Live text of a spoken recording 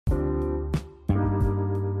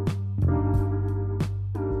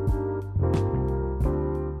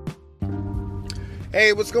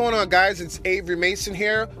Hey, what's going on, guys? It's Avery Mason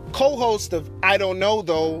here, co-host of I Don't Know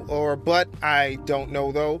Though, or But I Don't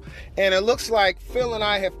Know Though. And it looks like Phil and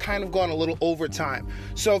I have kind of gone a little overtime.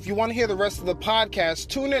 So if you want to hear the rest of the podcast,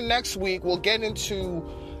 tune in next week. We'll get into,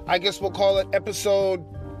 I guess we'll call it episode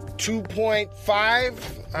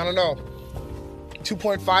 2.5. I don't know.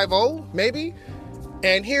 2.50, maybe?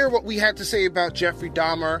 And hear what we had to say about Jeffrey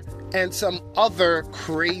Dahmer and some other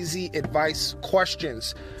crazy advice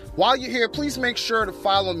questions. While you're here, please make sure to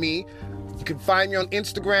follow me. You can find me on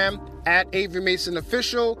Instagram at Avery Mason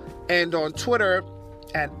Official and on Twitter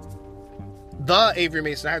at The Avery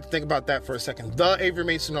Mason. I had to think about that for a second. The Avery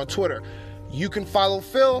Mason on Twitter. You can follow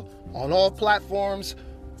Phil on all platforms.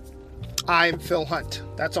 I am Phil Hunt.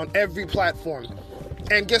 That's on every platform.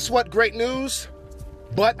 And guess what? Great news.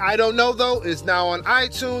 But I Don't Know Though is now on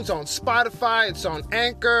iTunes, on Spotify, it's on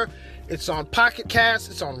Anchor, it's on Pocket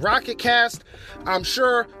Cast, it's on Rocket Cast. I'm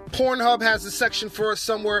sure Pornhub has a section for us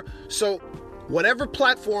somewhere. So whatever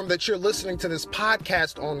platform that you're listening to this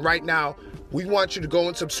podcast on right now, we want you to go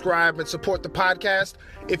and subscribe and support the podcast.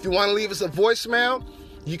 If you want to leave us a voicemail,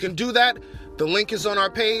 you can do that. The link is on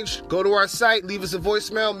our page. Go to our site, leave us a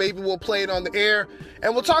voicemail. Maybe we'll play it on the air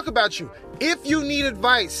and we'll talk about you. If you need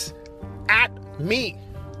advice, at me,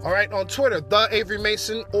 all right, on Twitter, The Avery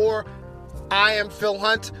Mason, or I am Phil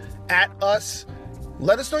Hunt, at us.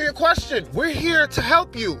 Let us know your question. We're here to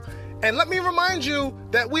help you. And let me remind you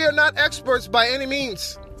that we are not experts by any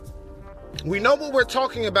means. We know what we're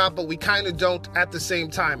talking about, but we kind of don't at the same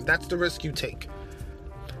time. That's the risk you take.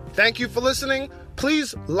 Thank you for listening.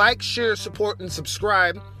 Please like, share, support, and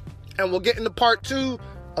subscribe. And we'll get into part 2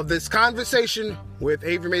 of this conversation with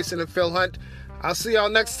Avery Mason and Phil Hunt. I'll see y'all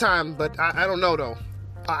next time, but I don't know, though.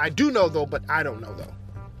 I do know, though, but I don't know,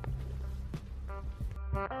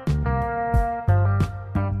 though.